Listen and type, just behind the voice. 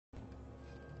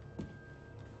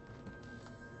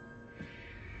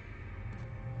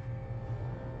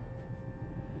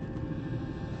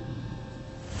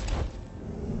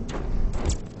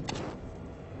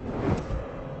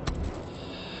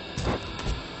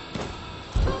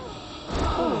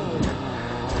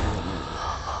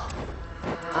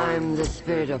am the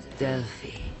spirit of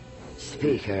Delphi,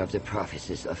 speaker of the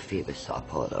prophecies of Phoebus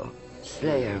Apollo,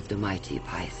 slayer of the mighty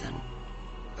Python.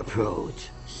 Approach,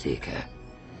 seeker,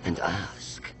 and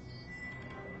ask.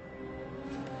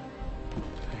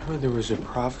 I heard there was a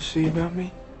prophecy about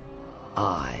me.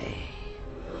 Aye.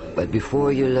 But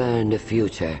before you learn the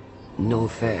future, know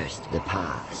first the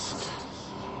past.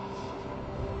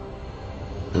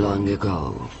 Long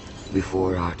ago,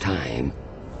 before our time,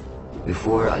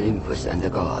 before Olympus and the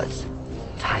gods,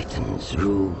 Titans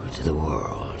ruled the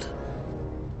world.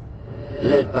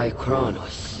 Led by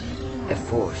Kronos, a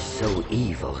force so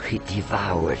evil he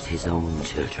devoured his own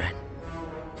children.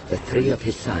 The three of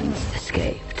his sons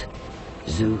escaped: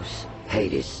 Zeus,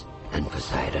 Hades, and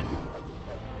Poseidon.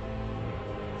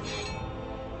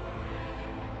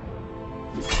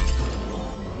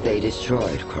 They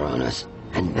destroyed Kronos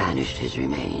and banished his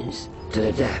remains to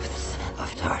the depths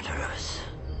of Tartarus.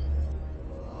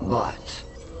 But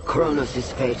Kronos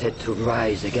is fated to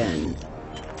rise again,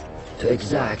 to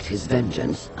exact his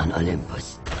vengeance on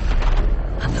Olympus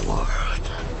and the world.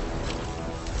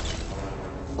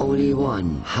 Only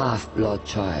one half-blood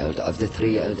child of the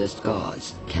three eldest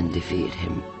gods can defeat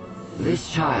him.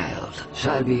 This child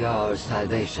shall be our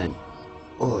salvation,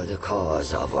 or the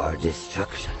cause of our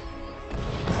destruction.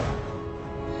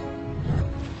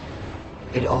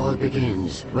 It all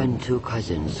begins when two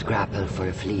cousins grapple for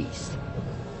a fleece.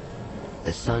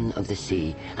 The son of the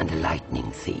sea and the lightning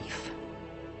thief.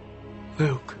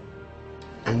 Luke.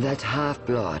 And that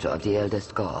half-blood of the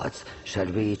eldest gods shall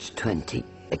reach 20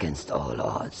 against all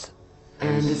odds.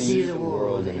 And see the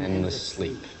world in endless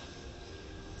sleep.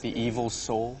 The evil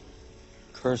soul,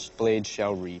 cursed blade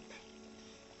shall reap.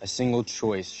 A single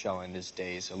choice shall end his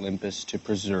days, Olympus to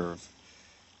preserve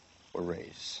or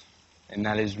raise. And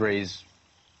that is raise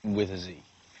with a Z,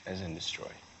 as in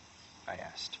destroy, I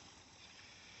asked.